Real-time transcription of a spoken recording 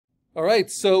All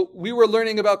right, so we were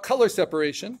learning about color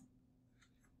separation.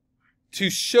 To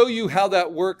show you how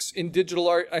that works in digital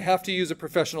art, I have to use a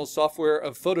professional software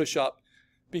of Photoshop,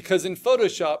 because in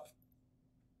Photoshop,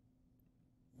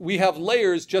 we have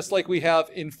layers just like we have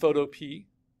in Photopea.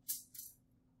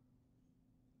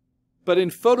 But in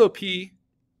Photopea,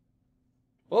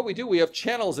 well, we have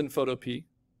channels in Photopea.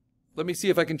 Let me see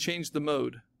if I can change the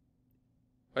mode.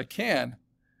 I can.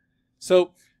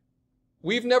 So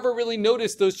we've never really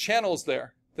noticed those channels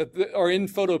there that are in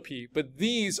Photopea, but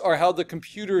these are how the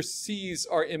computer sees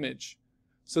our image.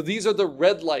 So these are the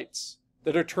red lights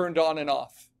that are turned on and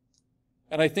off.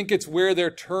 And I think it's where they're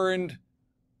turned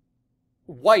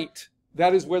white,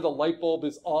 that is where the light bulb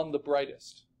is on the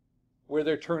brightest. Where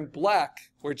they're turned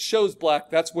black, where it shows black,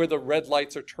 that's where the red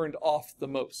lights are turned off the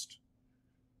most.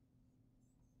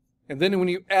 And then when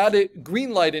you add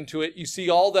green light into it, you see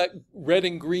all that red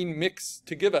and green mix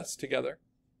to give us together,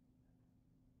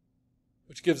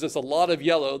 which gives us a lot of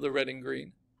yellow, the red and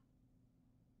green,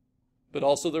 but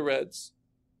also the reds.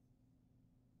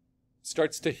 It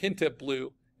starts to hint at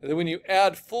blue. And then when you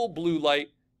add full blue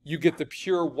light, you get the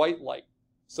pure white light.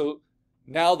 So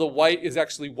now the white is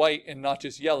actually white and not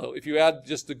just yellow. If you add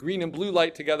just the green and blue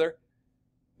light together,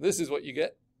 this is what you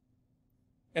get.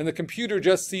 And the computer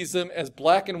just sees them as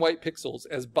black and white pixels,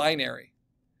 as binary.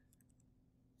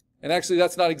 And actually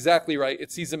that's not exactly right.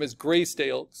 It sees them as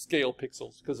grayscale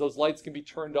pixels, because those lights can be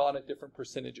turned on at different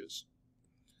percentages.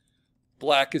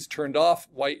 Black is turned off,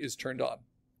 white is turned on.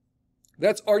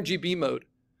 That's RGB mode.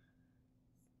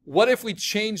 What if we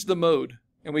change the mode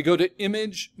and we go to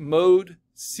Image Mode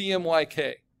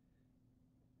CMYK?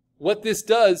 What this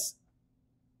does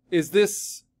is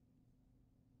this,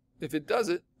 if it does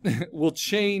it, will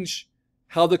change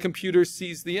how the computer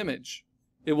sees the image.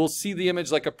 It will see the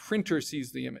image like a printer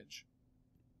sees the image.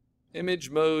 Image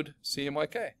Mode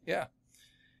CMYK, yeah.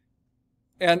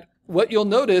 And what you'll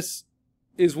notice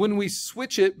is when we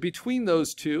switch it between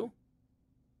those two,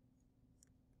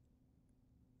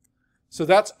 so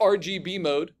that's RGB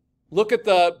mode. Look at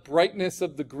the brightness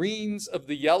of the greens, of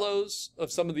the yellows,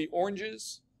 of some of the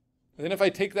oranges. And then if I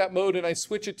take that mode and I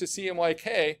switch it to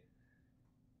CMYK,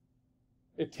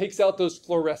 it takes out those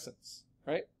fluorescents,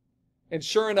 right? And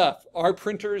sure enough, our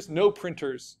printers, no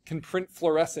printers, can print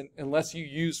fluorescent unless you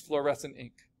use fluorescent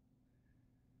ink.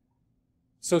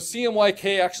 So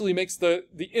CMYK actually makes the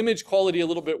image quality a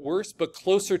little bit worse, but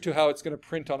closer to how it's going to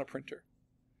print on a printer.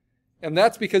 And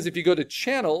that's because if you go to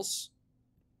channels,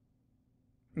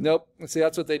 nope, let's see,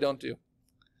 that's what they don't do.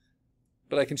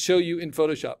 But I can show you in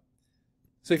Photoshop.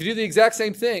 So if you do the exact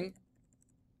same thing,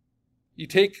 you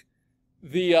take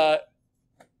the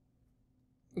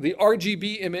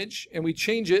RGB image and we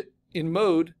change it in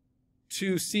mode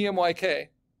to CMYK.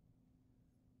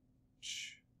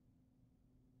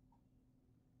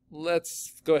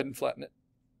 Let's go ahead and flatten it.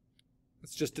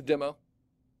 It's just a demo.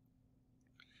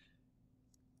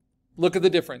 Look at the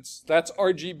difference. That's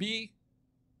RGB.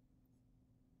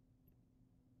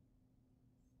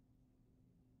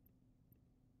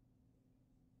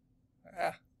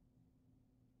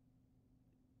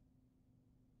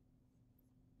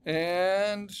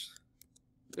 And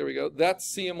there we go.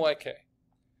 That's CMYK.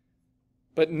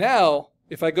 But now,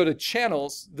 if I go to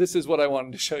channels, this is what I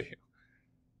wanted to show you.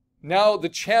 Now the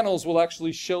channels will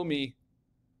actually show me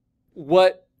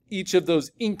what each of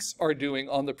those inks are doing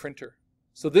on the printer.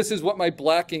 So this is what my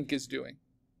black ink is doing.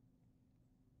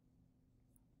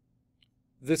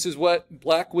 This is what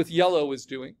black with yellow is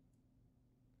doing.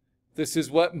 This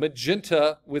is what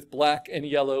magenta with black and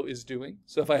yellow is doing.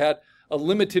 So if I had a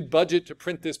limited budget to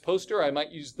print this poster, I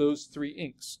might use those three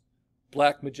inks,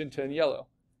 black, magenta, and yellow.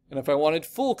 And if I wanted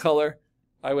full color,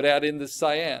 I would add in the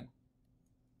cyan.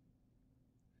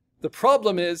 The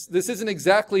problem is, this isn't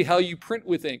exactly how you print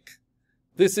with ink.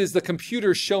 This is the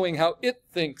computer showing how it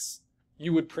thinks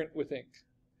you would print with ink,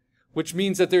 which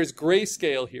means that there's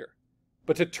grayscale here.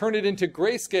 But to turn it into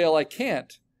grayscale, I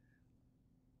can't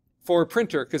for a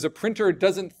printer, because a printer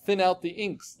doesn't thin out the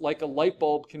inks like a light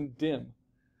bulb can dim.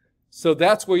 So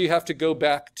that's where you have to go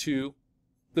back to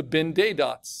the bin day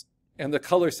dots and the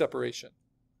color separation.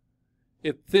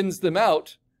 It thins them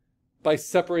out by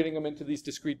separating them into these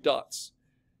discrete dots.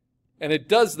 And it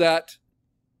does that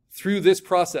through this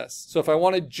process. So if I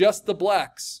wanted just the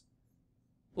blacks,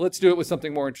 let's do it with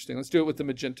something more interesting. Let's do it with the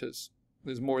magentas.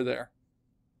 There's more there.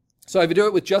 So if I do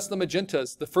it with just the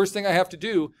magentas, the first thing I have to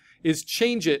do is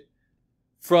change it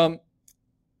from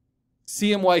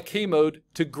CMYK mode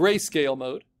to grayscale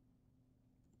mode.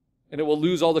 And it will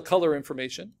lose all the color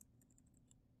information.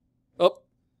 Oh,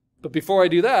 but before I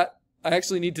do that, I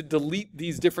actually need to delete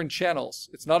these different channels.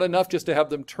 It's not enough just to have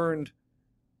them turned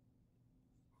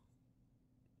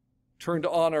turned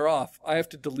on or off, I have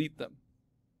to delete them.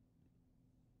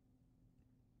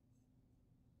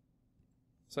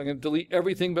 So I'm going to delete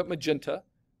everything but magenta.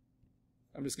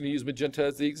 I'm just going to use magenta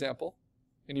as the example.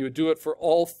 And you would do it for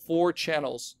all 4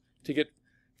 channels to get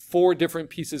 4 different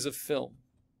pieces of film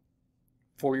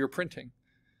for your printing.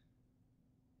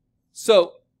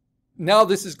 So now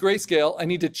this is grayscale. I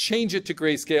need to change it to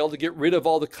grayscale to get rid of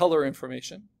all the color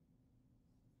information.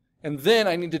 And then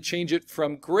I need to change it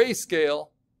from grayscale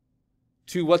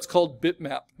to what's called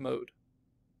bitmap mode.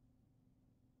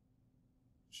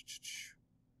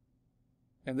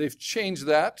 And they've changed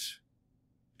that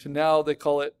to now they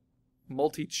call it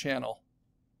multi-channel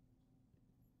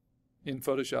in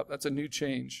Photoshop. That's a new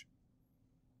change,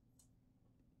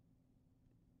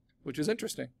 which is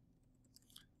interesting.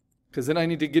 Because then I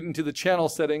need to get into the channel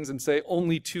settings and say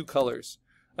only 2 colors.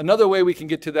 Another way we can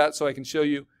get to that so I can show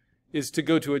you is to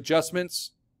go to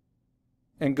adjustments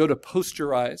and go to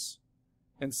posterize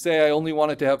and say I only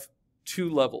want it to have 2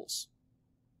 levels.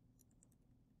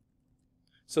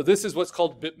 So this is what's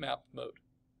called bitmap mode.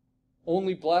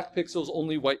 Only black pixels,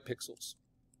 only white pixels.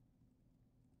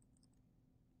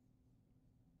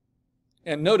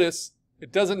 And notice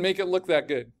it doesn't make it look that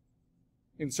good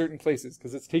in certain places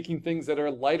because it's taking things that are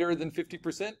lighter than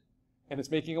 50% and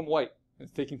it's making them white.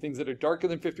 It's taking things that are darker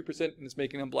than 50% and it's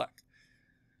making them black.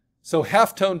 So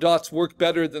halftone dots work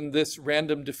better than this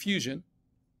random diffusion.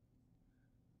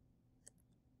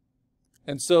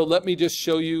 And so let me just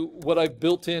show you what I've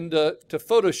built into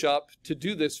Photoshop to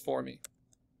do this for me.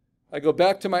 I go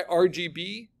back to my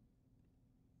RGB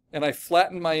and I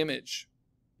flatten my image.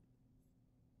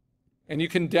 And you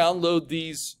can download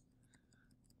these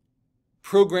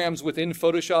programs within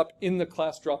Photoshop in the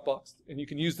class Dropbox. And you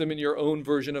can use them in your own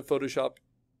version of Photoshop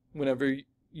whenever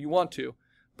you want to.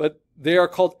 But they are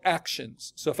called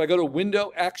actions. So if I go to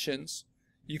Window Actions,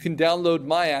 you can download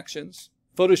my actions.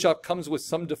 Photoshop comes with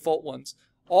some default ones.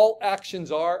 All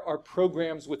actions are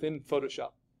programs within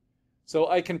Photoshop. So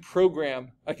I can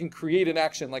program, I can create an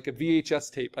action like a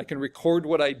VHS tape. I can record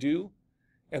what I do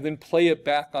and then play it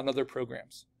back on other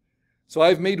programs. So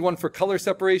I've made one for color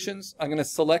separations. I'm going to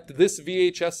select this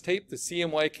VHS tape, the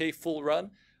CMYK full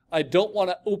run. I don't want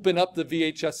to open up the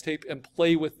VHS tape and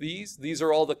play with these. These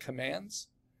are all the commands.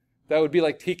 That would be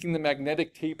like taking the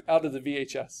magnetic tape out of the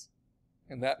VHS.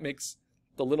 And that makes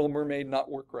the Little Mermaid not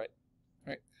work right.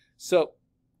 Right? So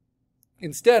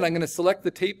instead, I'm going to select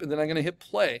the tape and then I'm going to hit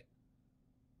play.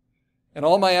 And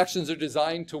all my actions are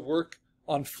designed to work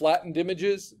on flattened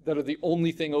images that are the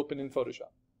only thing open in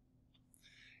Photoshop.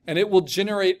 And it will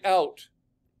generate out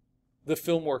the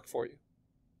film work for you.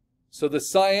 So the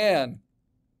cyan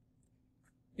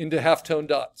into halftone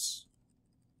dots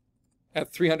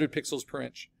at 300 pixels per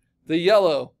inch. The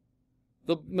yellow,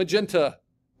 the magenta,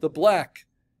 the black.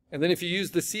 And then if you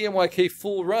use the CMYK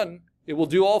full run, it will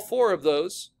do all 4 of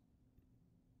those.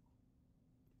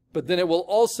 But then it will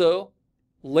also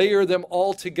layer them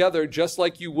all together just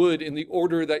like you would in the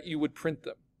order that you would print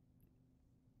them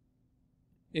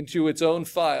into its own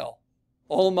file.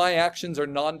 All my actions are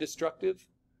non-destructive,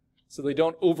 so they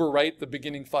don't overwrite the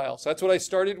beginning file. So that's what I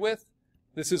started with.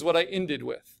 This is what I ended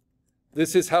with.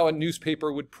 This is how a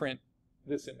newspaper would print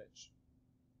this image.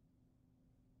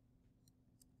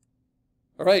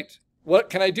 All right, what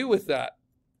can I do with that?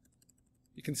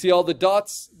 You can see all the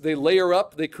dots, they layer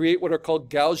up, they create what are called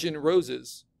Gaussian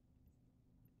roses.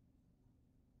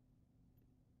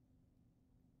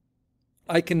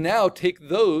 I can now take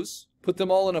those, put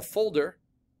them all in a folder,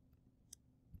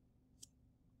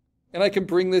 and I can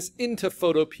bring this into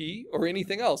Photopea or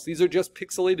anything else. These are just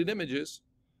pixelated images.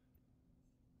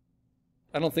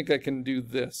 I don't think I can do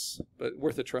this, but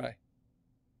worth a try.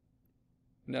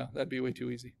 No, that'd be way too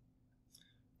easy.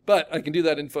 But I can do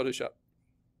that in Photoshop.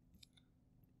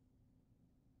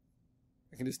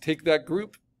 I can just take that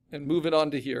group and move it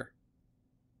onto here.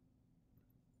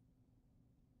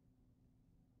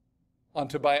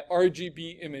 Onto my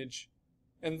RGB image.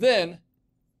 And then,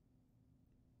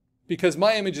 because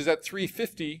my image is at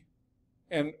 350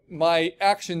 and my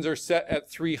actions are set at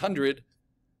 300,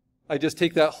 I just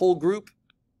take that whole group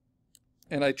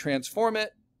and I transform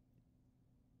it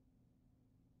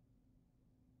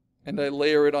and I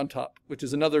layer it on top, which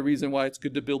is another reason why it's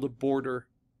good to build a border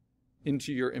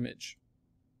into your image.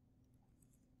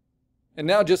 And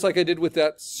now, just like I did with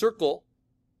that circle,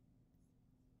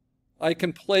 I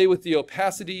can play with the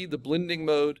opacity, the blending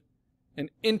mode, and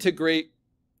integrate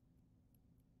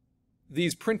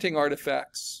these printing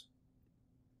artifacts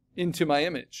into my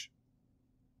image.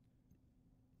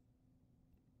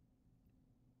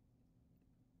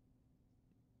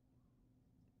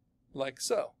 Like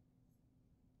so.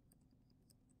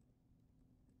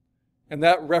 And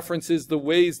that references the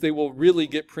ways they will really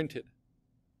get printed.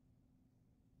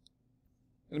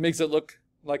 And it makes it look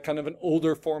like kind of an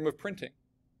older form of printing.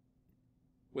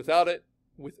 Without it,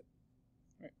 with it.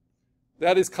 Right.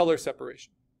 That is color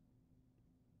separation.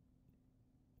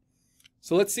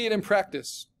 So let's see it in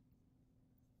practice.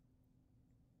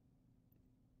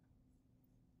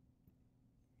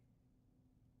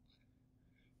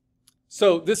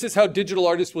 So this is how digital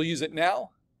artists will use it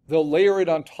now. They'll layer it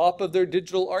on top of their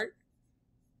digital art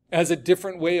as a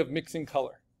different way of mixing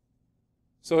color.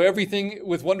 So everything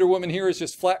with Wonder Woman here is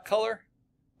just flat color,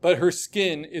 but her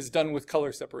skin is done with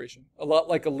color separation. A lot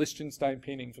like a Lichtenstein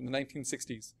painting from the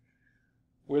 1960s,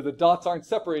 where the dots aren't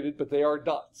separated, but they are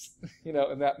dots,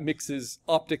 and that mixes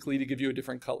optically to give you a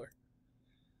different color.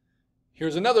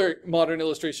 Here's another modern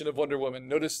illustration of Wonder Woman.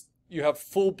 Notice you have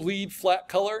full bleed flat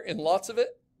color in lots of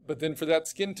it, but then for that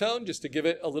skin tone, just to give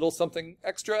it a little something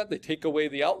extra, they take away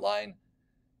the outline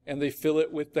and they fill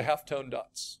it with the halftone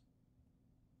dots.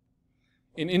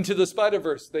 In Into the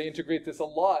Spider-Verse, they integrate this a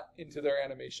lot into their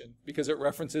animation because it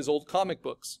references old comic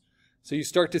books. So you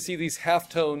start to see these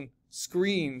halftone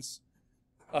screens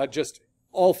just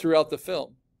all throughout the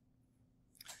film.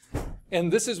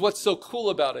 And this is what's so cool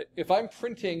about it. If I'm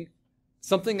printing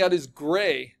something that is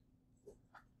gray,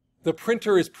 the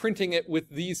printer is printing it with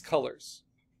these colors.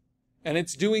 And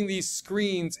it's doing these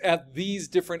screens at these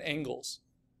different angles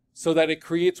so that it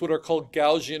creates what are called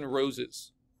Gaussian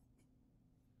roses.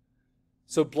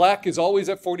 So black is always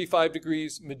at 45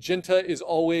 degrees, magenta is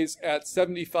always at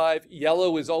 75,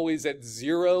 yellow is always at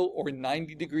 0 or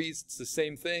 90 degrees, it's the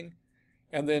same thing.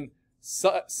 And then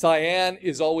cyan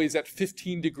is always at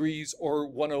 15 degrees or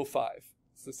 105,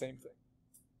 it's the same thing.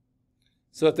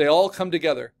 So that they all come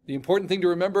together. The important thing to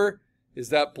remember is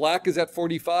that black is at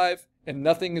 45 and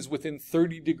nothing is within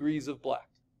 30 degrees of black.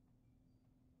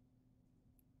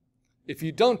 If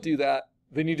you don't do that,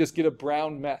 then you just get a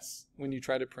brown mess when you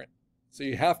try to print. So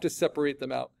you have to separate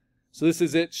them out. So this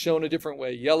is it shown a different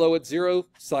way. Yellow at 0,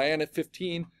 cyan at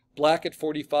 15, black at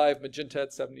 45, magenta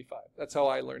at 75. That's how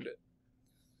I learned it.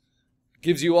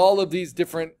 Gives you all of these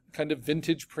different kind of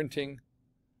vintage printing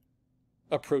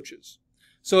approaches.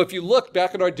 So if you look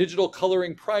back at our digital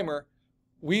coloring primer,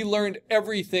 we learned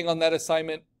everything on that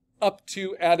assignment up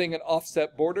to adding an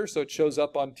offset border so it shows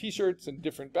up on t-shirts and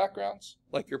different backgrounds,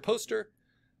 like your poster.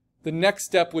 The next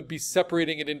step would be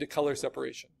separating it into color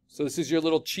separation. So this is your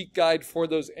little cheat guide for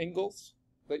those angles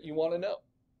that you want to know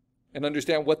and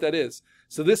understand what that is.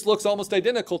 So this looks almost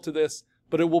identical to this,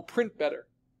 but it will print better.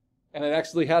 And it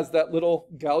actually has that little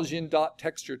Gaussian dot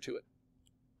texture to it.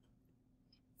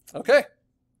 Okay.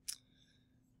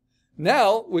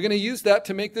 Now we're going to use that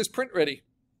to make this print ready.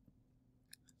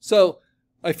 So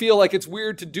I feel like it's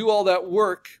weird to do all that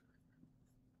work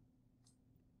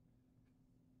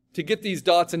to get these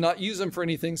dots and not use them for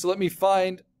anything. So let me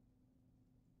find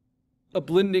a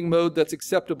blending mode that's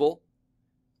acceptable.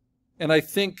 And I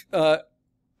think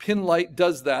Pinlight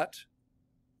does that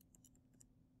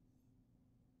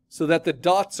so that the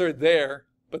dots are there,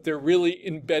 but they're really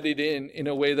embedded in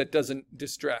a way that doesn't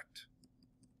distract.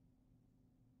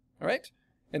 All right.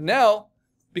 And now,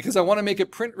 because I want to make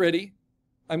it print ready,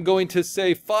 I'm going to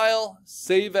say File,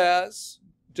 Save As,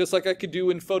 just like I could do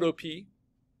in Photopea.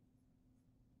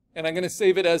 And I'm going to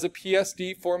save it as a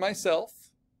PSD for myself.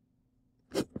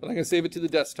 But I'm going to save it to the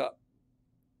desktop.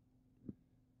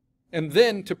 And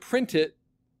then to print it,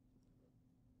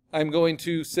 I'm going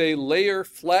to say Layer,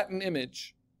 Flatten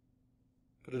Image.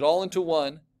 Put it all into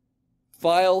one.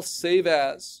 File, Save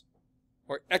As,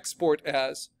 or Export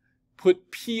As.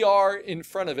 Put PR in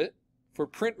front of it for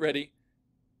print ready.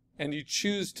 And you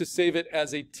choose to save it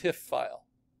as a TIFF file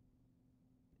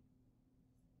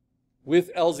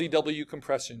with LZW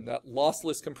compression, that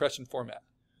lossless compression format.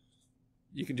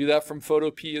 You can do that from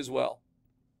Photopea as well.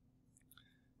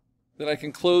 Then I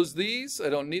can close these. I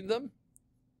don't need them.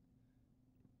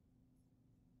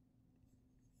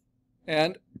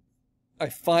 And I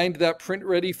find that print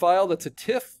ready file that's a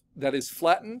TIFF that is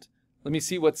flattened. Let me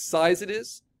see what size it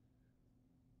is.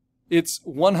 It's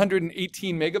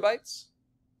 118 megabytes.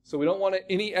 So we don't want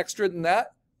any extra than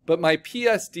that, but my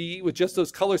PSD with just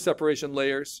those color separation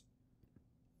layers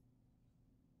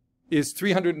is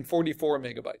 344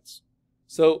 megabytes.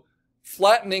 So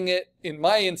flattening it, in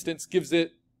my instance, gives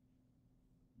it,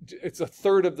 it's a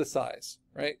third of the size,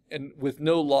 right? And with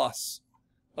no loss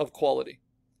of quality.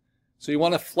 So you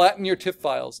want to flatten your TIFF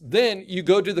files. Then you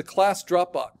go to the class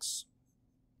Dropbox.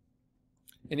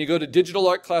 And you go to digital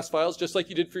art class files, just like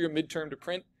you did for your midterm to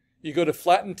print. You go to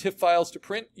flatten TIFF files to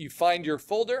print. You find your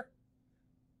folder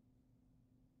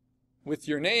with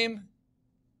your name.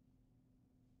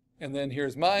 And then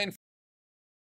here's mine,